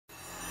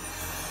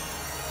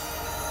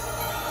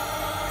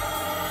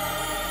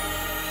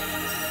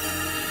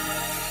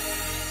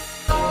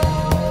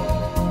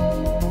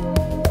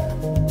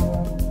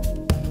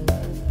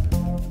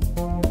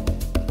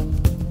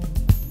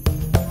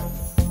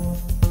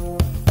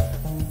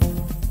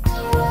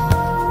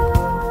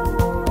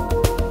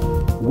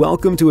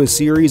Welcome to a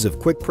series of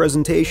quick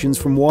presentations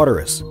from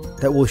Waterous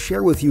that will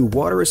share with you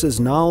Waterous's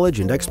knowledge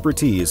and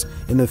expertise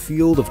in the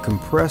field of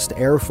compressed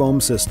air foam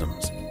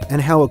systems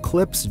and how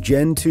ECLIPSE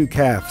Gen 2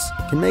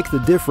 CAFs can make the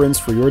difference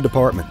for your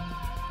department.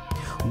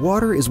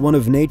 Water is one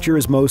of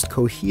nature's most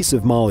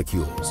cohesive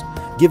molecules,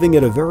 giving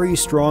it a very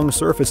strong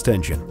surface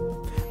tension.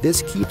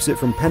 This keeps it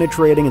from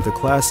penetrating into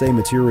Class A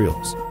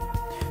materials.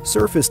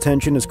 Surface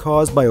tension is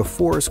caused by a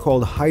force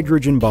called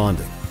hydrogen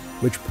bonding,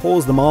 which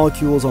pulls the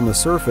molecules on the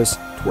surface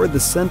toward the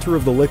center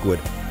of the liquid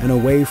and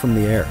away from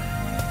the air.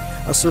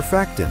 A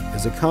surfactant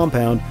is a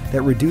compound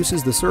that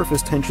reduces the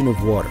surface tension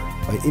of water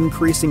by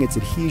increasing its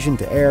adhesion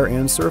to air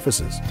and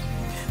surfaces.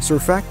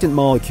 Surfactant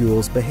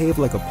molecules behave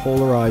like a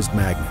polarized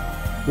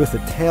magnet, with the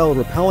tail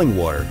repelling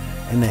water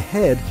and the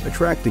head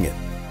attracting it.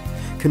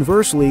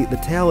 Conversely, the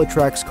tail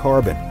attracts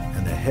carbon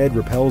and the head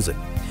repels it,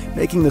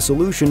 making the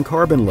solution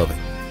carbon-loving.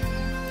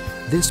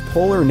 This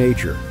polar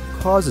nature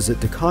causes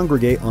it to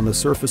congregate on the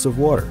surface of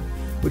water,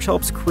 which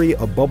helps create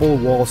a bubble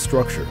wall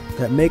structure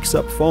that makes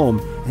up foam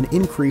and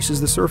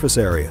increases the surface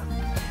area.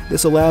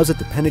 This allows it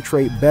to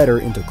penetrate better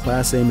into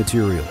Class A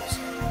materials.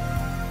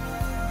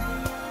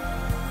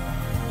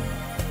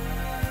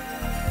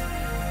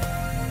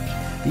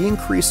 The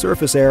increased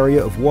surface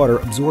area of water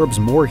absorbs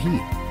more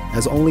heat,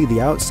 as only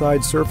the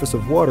outside surface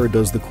of water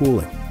does the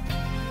cooling.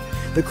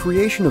 The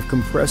creation of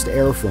compressed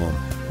air foam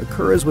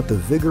occurs with the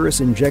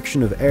vigorous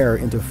injection of air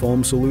into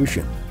foam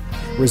solution,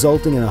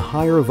 resulting in a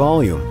higher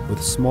volume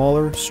with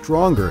smaller,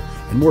 stronger,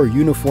 and more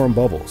uniform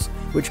bubbles,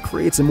 which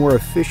creates a more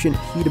efficient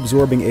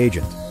heat-absorbing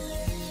agent.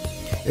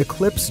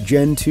 ECLIPSE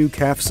Gen 2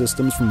 CAF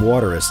systems from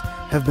Waterous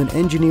have been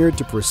engineered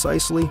to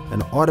precisely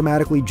and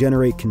automatically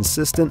generate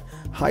consistent,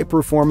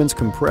 high-performance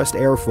compressed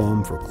air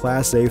foam for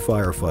Class A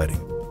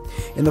firefighting.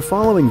 In the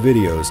following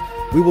videos,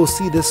 we will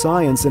see this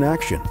science in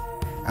action.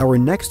 Our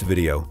next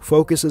video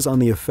focuses on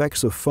the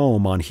effects of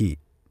foam on heat.